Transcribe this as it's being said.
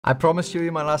I promised you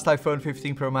in my last iPhone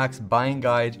 15 Pro Max buying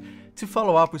guide to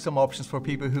follow up with some options for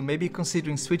people who may be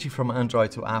considering switching from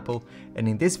Android to Apple, and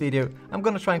in this video I'm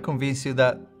gonna try and convince you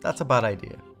that that's a bad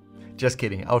idea. Just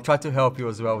kidding, I'll try to help you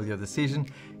as well with your decision,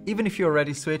 even if you're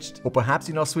already switched, or perhaps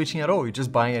you're not switching at all, you're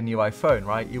just buying a new iPhone,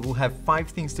 right? You will have 5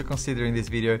 things to consider in this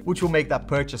video, which will make that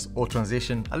purchase or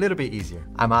transition a little bit easier.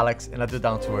 I'm Alex and I do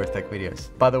down-to-earth tech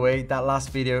videos. By the way, that last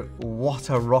video,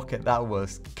 what a rocket that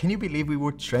was. Can you believe we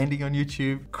were trending on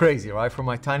YouTube? Crazy, right? For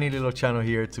my tiny little channel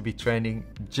here to be trending,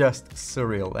 just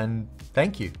surreal, and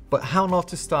thank you. But how not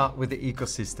to start with the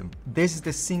ecosystem? This is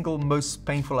the single most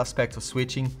painful aspect of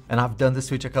switching, and I've done the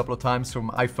switch a couple of times from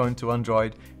iPhone to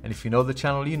Android, and if you know the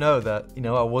channel, you know that,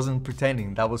 I wasn't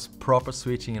pretending. That was proper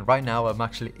switching, and right now I'm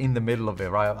actually in the middle of it,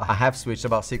 right? I have switched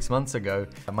about 6 months ago,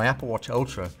 and my Apple Watch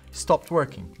Ultra stopped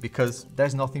working because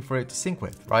there's nothing for it to sync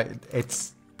with, right?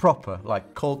 It's proper,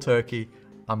 like cold turkey,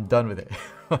 I'm done with it,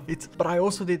 right? But I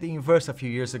also did the inverse a few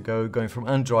years ago, going from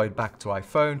Android back to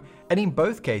iPhone, and in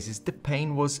both cases, the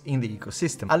pain was in the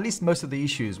ecosystem. At least most of the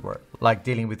issues were, like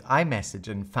dealing with iMessage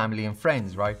and family and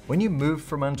friends, right? When you move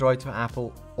from Android to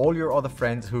Apple, all your other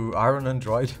friends who are on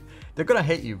Android, they're gonna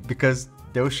hate you because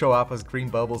they'll show up as green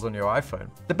bubbles on your iPhone.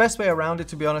 The best way around it,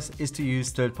 to be honest, is to use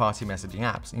third-party messaging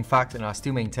apps. In fact, and I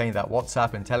still maintain that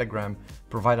WhatsApp and Telegram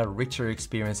provide a richer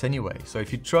experience anyway. So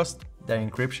if you trust their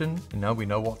encryption, we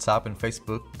know WhatsApp and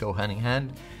Facebook go hand in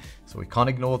hand, so we can't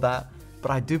ignore that. But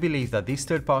I do believe that these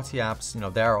third-party apps,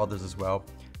 there are others as well,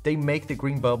 they make the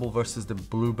green bubble versus the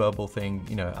blue bubble thing,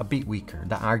 a bit weaker.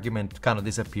 The argument kind of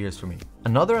disappears for me.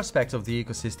 Another aspect of the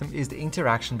ecosystem is the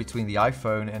interaction between the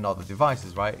iPhone and other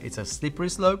devices, right? It's a slippery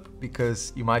slope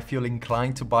because you might feel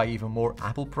inclined to buy even more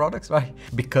Apple products, right?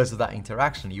 Because of that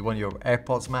interaction. You want your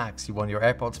AirPods Max, you want your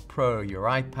AirPods Pro, your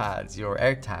iPads, your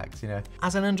AirTags,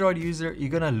 As an Android user, you're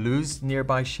gonna lose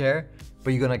nearby share,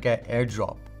 but you're gonna get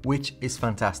AirDrop, which is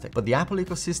fantastic. But the Apple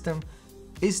ecosystem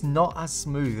is not as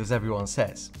smooth as everyone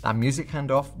says. That music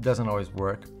handoff doesn't always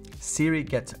work. Siri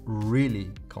gets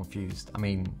really confused.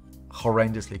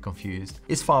 Horrendously confused.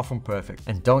 It's far from perfect.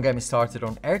 And don't get me started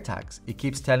on AirTags. It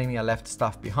keeps telling me I left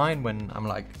stuff behind when I'm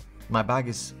like, my bag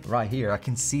is right here. I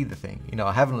can see the thing.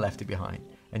 I haven't left it behind.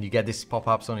 And you get these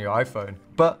pop-ups on your iPhone.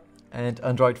 And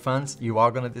Android fans, you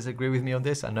are gonna disagree with me on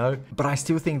this, I know, but I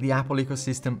still think the Apple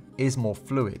ecosystem is more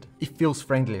fluid. It feels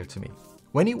friendlier to me.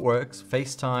 When it works,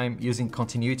 FaceTime, using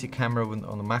continuity camera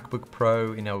on the MacBook Pro,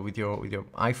 with your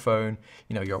iPhone,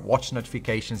 your watch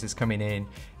notifications is coming in.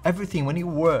 Everything, when it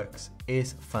works,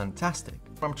 is fantastic.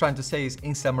 What I'm trying to say is,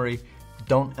 in summary,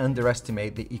 don't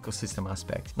underestimate the ecosystem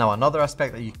aspect. Now, another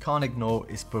aspect that you can't ignore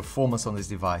is performance on these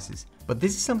devices. But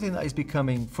this is something that is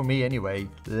becoming, for me anyway,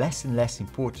 less and less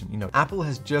important. Apple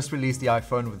has just released the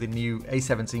iPhone with the new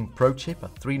A17 Pro chip, a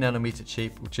 3nm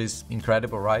chip, which is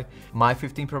incredible, right? My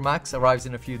 15 Pro Max arrives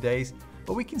in a few days,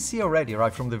 but we can see already,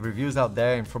 right, from the reviews out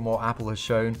there and from what Apple has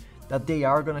shown, that they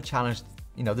are going to challenge,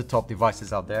 the top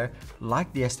devices out there,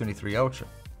 like the S23 Ultra.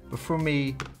 But for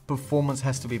me, performance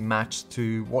has to be matched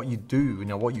to what you do,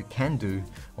 what you can do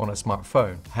on a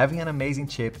smartphone. Having an amazing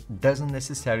chip doesn't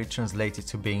necessarily translate it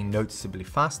to being noticeably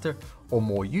faster or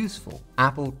more useful.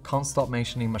 Apple can't stop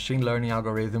mentioning machine learning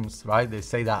algorithms, right? They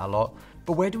say that a lot,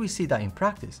 but where do we see that in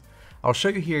practice? I'll show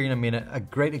you here in a minute a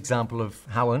great example of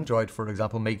how Android, for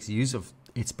example, makes use of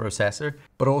its processor,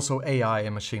 but also AI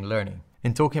and machine learning.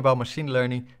 In talking about machine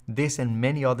learning, this and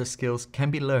many other skills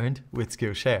can be learned with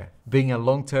Skillshare. Being a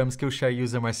long-term Skillshare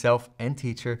user myself and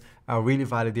teacher, I really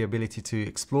value the ability to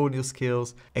explore new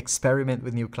skills, experiment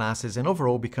with new classes, and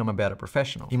overall become a better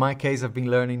professional. In my case, I've been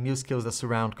learning new skills that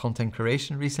surround content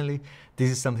creation recently.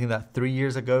 This is something that 3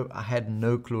 years ago, I had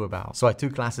no clue about. So I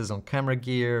took classes on camera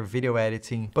gear, video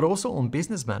editing, but also on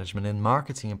business management and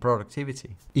marketing and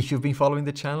productivity. If you've been following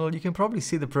the channel, you can probably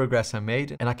see the progress I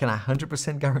made, and I can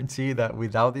 100% guarantee that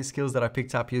without these skills that I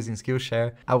picked up using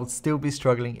Skillshare, I would still be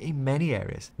struggling in many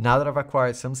areas. Now that I've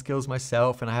acquired some skills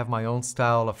myself and I have my own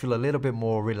style, I feel a little bit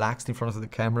more relaxed in front of the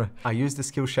camera. I use the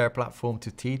Skillshare platform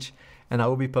to teach, and I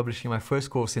will be publishing my first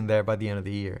course in there by the end of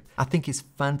the year. I think it's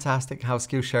fantastic how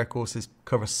Skillshare courses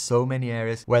cover so many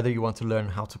areas, whether you want to learn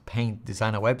how to paint,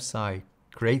 design a website,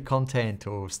 create content,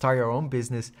 or start your own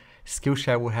business,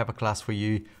 Skillshare will have a class for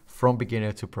you from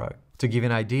beginner to pro. To give you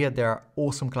an idea, there are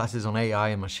awesome classes on AI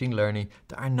and machine learning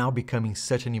that are now becoming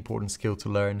such an important skill to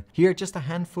learn. Here are just a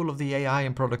handful of the AI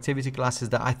and productivity classes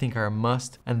that I think are a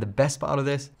must. And the best part of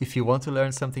this, if you want to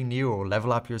learn something new or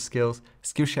level up your skills,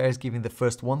 Skillshare is giving the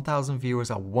first 1,000 viewers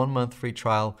a 1-month free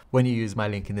trial when you use my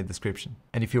link in the description.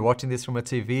 And if you're watching this from a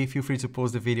TV, feel free to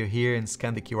pause the video here and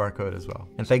scan the QR code as well.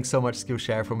 And thanks so much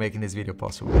Skillshare for making this video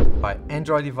possible. My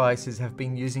Android devices have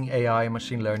been using AI and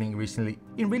machine learning recently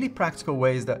in really practical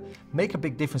ways that make a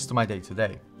big difference to my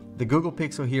day-to-day. The Google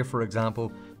Pixel here, for example,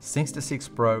 since the 6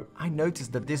 Pro, I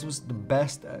noticed that this was the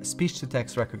best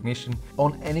speech-to-text recognition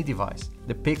on any device.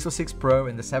 The Pixel 6 Pro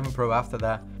and the 7 Pro after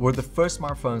that were the first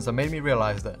smartphones that made me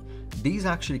realize that these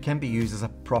actually can be used as a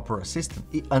proper assistant.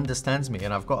 It understands me,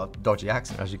 and I've got a dodgy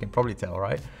accent, as you can probably tell,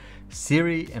 right?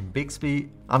 Siri and Bixby,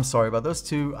 I'm sorry, but those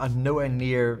two are nowhere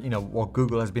near, what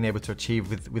Google has been able to achieve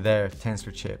with their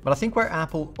Tensor chip. But I think where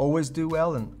Apple always do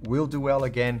well and will do well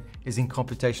again is in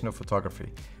computational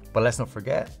photography. But let's not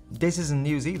forget, this isn't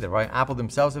news either, right? Apple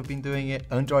themselves have been doing it.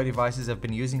 Android devices have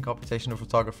been using computational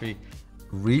photography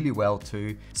really well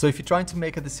too. So if you're trying to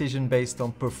make a decision based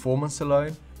on performance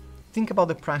alone, think about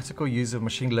the practical use of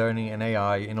machine learning and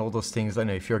AI and all those things. I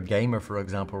know if you're a gamer, for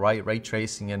example, right? Ray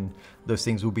tracing and those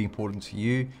things will be important to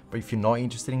you. But if you're not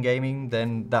interested in gaming,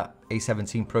 then that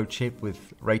A17 Pro chip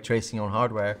with ray tracing on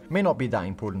hardware may not be that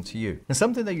important to you. And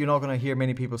something that you're not going to hear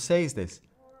many people say is this.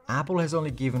 Apple has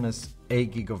only given us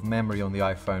 8 gig of memory on the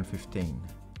iPhone 15.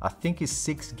 I think it's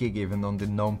 6 gig even on the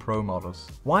non-Pro models.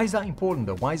 Why is that important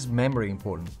though? Why is memory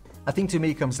important? I think to me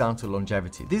it comes down to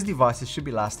longevity. These devices should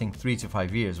be lasting 3 to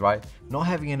 5 years, right? Not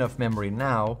having enough memory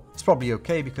now is probably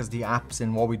okay because the apps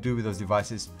and what we do with those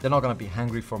devices, they're not going to be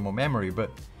hungry for more memory,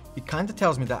 but it kind of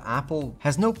tells me that Apple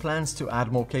has no plans to add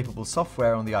more capable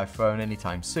software on the iPhone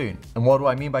anytime soon. And what do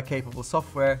I mean by capable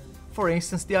software? For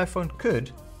instance, the iPhone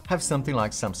could have something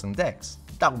like Samsung DeX.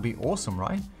 That would be awesome,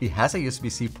 right? It has a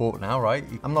USB-C port now, right?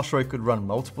 I'm not sure it could run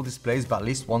multiple displays, but at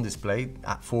least one display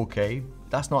at 4K.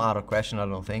 That's not out of question, I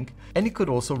don't think. And it could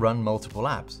also run multiple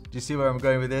apps. Do you see where I'm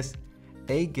going with this?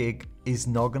 8 gig is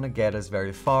not gonna get us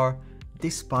very far,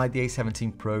 despite the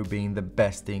A17 Pro being the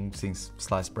best thing since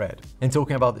sliced bread. And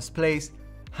talking about displays,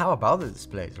 how about the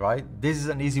displays, right? This is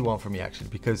an easy one for me actually,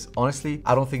 because honestly,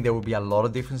 I don't think there will be a lot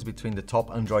of difference between the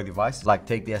top Android devices, like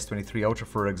take the S23 Ultra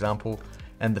for example,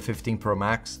 and the 15 Pro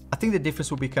Max. I think the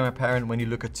difference will become apparent when you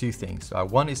look at two things.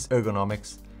 One is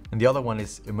ergonomics, and the other one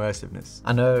is immersiveness.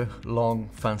 I know, long,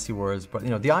 fancy words, but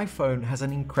the iPhone has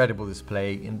an incredible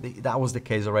display, and that was the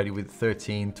case already with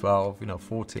 13, 12,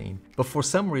 14. But for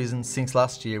some reason, since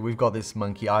last year, we've got this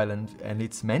Monkey Island, and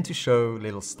it's meant to show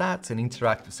little stats and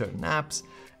interact with certain apps,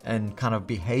 and kind of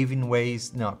behave in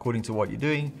ways, according to what you're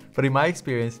doing. But in my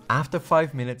experience, after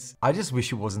 5 minutes, I just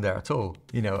wish it wasn't there at all.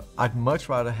 I'd much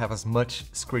rather have as much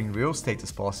screen real estate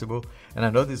as possible. And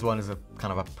I know this one is a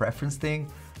kind of a preference thing,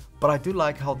 but I do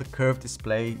like how the curved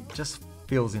display just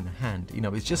feels in the hand.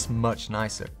 It's just much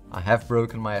nicer. I have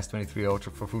broken my S23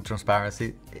 Ultra for full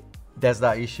transparency. There's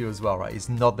that issue as well, right? It's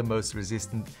not the most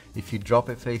resistant. If you drop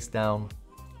it face down,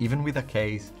 even with a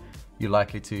case, you're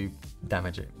likely to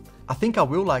damage it. I think I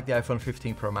will like the iPhone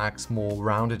 15 Pro Max more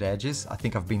rounded edges. I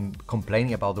think I've been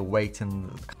complaining about the weight and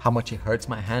how much it hurts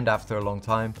my hand after a long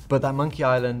time. But that Monkey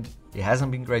Island, it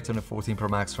hasn't been great on the 14 Pro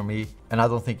Max for me, and I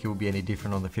don't think it will be any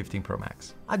different on the 15 Pro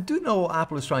Max. I do know what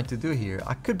Apple is trying to do here.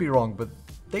 I could be wrong, but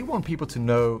they want people to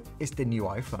know it's the new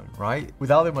iPhone, right?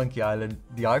 Without the Monkey Island,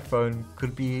 the iPhone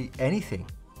could be anything.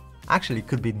 Actually, it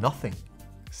could be nothing.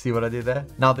 See what I did there?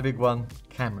 Now the big one,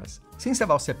 cameras. Since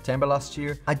about September last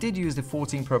year, I did use the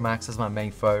 14 Pro Max as my main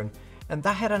phone, and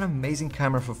that had an amazing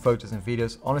camera for photos and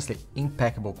videos. Honestly,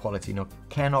 impeccable quality,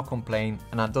 cannot complain,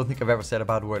 and I don't think I've ever said a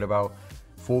bad word about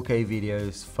 4K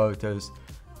videos, photos.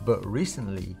 But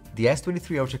recently, the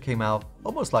S23 Ultra came out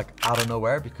almost like out of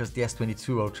nowhere because the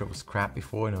S22 Ultra was crap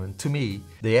before, and to me,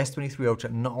 the S23 Ultra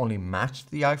not only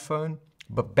matched the iPhone,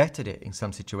 but bettered it in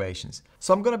some situations.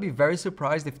 So I'm gonna be very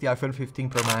surprised if the iPhone 15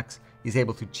 Pro Max is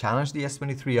able to challenge the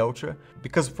S23 Ultra,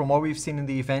 because from what we've seen in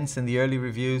the events and the early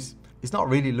reviews, it's not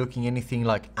really looking anything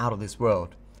like out of this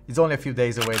world. It's only a few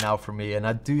days away now for me, and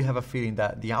I do have a feeling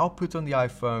that the output on the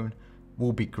iPhone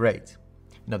will be great.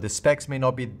 The specs may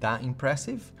not be that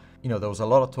impressive. There was a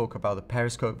lot of talk about the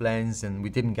periscope lens, and we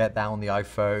didn't get that on the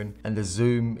iPhone, and the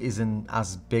zoom isn't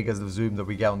as big as the zoom that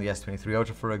we get on the S23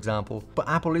 Ultra, for example. But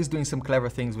Apple is doing some clever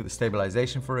things with the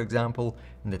stabilization, for example,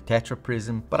 and the tetra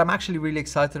prism. But I'm actually really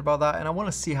excited about that, and I want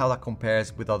to see how that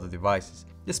compares with other devices.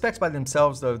 The specs by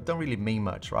themselves, though, don't really mean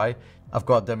much, right? I've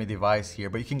got a dummy device here,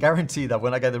 but you can guarantee that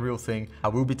when I get the real thing, I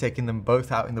will be taking them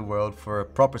both out in the world for a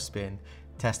proper spin,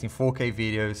 testing 4K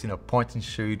videos, point and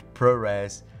shoot,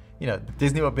 ProRes,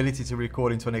 this new ability to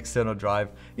record into an external drive,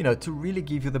 to really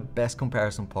give you the best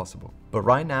comparison possible. But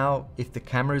right now, if the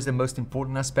camera is the most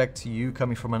important aspect to you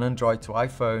coming from an Android to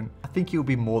iPhone, I think you'll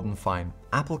be more than fine.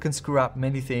 Apple can screw up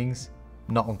many things,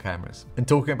 not on cameras. And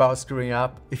talking about screwing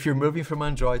up, if you're moving from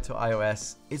Android to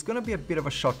iOS, it's gonna be a bit of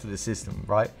a shock to the system,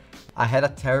 right? I had a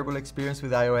terrible experience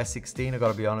with iOS 16, I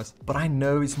gotta be honest, but I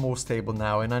know it's more stable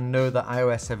now, and I know that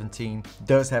iOS 17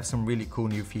 does have some really cool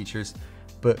new features.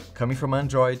 But coming from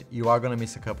Android, you are gonna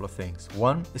miss a couple of things.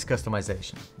 One is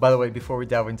customization. By the way, before we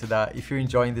delve into that, if you're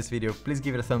enjoying this video, please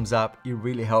give it a thumbs up. It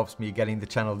really helps me getting the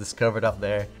channel discovered out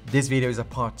there. This video is a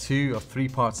part 2 of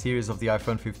 3-part series of the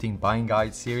iPhone 15 buying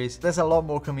guide series. There's a lot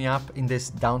more coming up in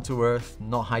this down-to-earth,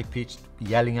 not high-pitched,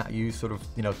 yelling at you sort of,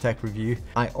 tech review.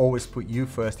 I always put you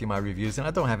first in my reviews, and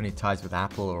I don't have any ties with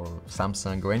Apple or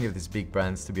Samsung or any of these big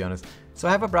brands, to be honest. So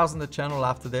have a browse on the channel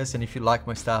after this, and if you like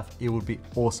my stuff, it would be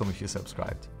awesome if you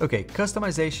subscribed. Okay,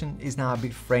 customization is now a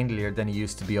bit friendlier than it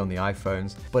used to be on the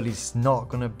iPhones, but it's not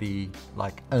gonna be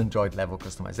like Android level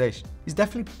customization. It's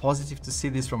definitely positive to see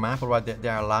this from Apple, right?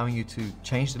 They're allowing you to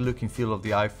change the look and feel of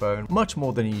the iPhone much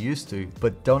more than you used to,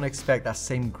 but don't expect that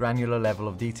same granular level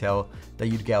of detail that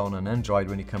you'd get on an Android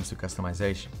when it comes to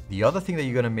customization. The other thing that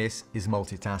you're gonna miss is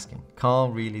multitasking.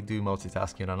 Can't really do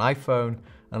multitasking on an iPhone,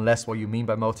 unless what you mean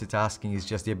by multitasking is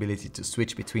just the ability to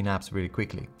switch between apps really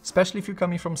quickly. Especially if you're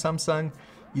coming from Samsung,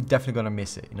 you're definitely gonna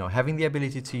miss it. Having the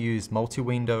ability to use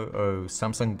multi-window or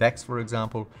Samsung DeX, for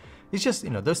example, it's just,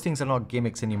 those things are not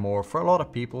gimmicks anymore. For a lot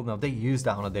of people, now they use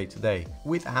that on a day-to-day.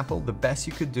 With Apple, the best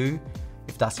you could do,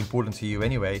 if that's important to you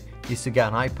anyway, is to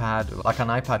get an iPad, like an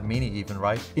iPad mini even,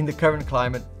 right? In the current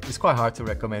climate, it's quite hard to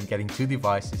recommend getting 2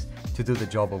 devices to do the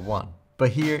job of one. But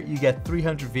here, you get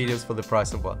 300 videos for the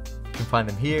price of one. You can find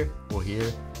them here or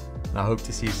here, and I hope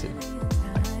to see you soon.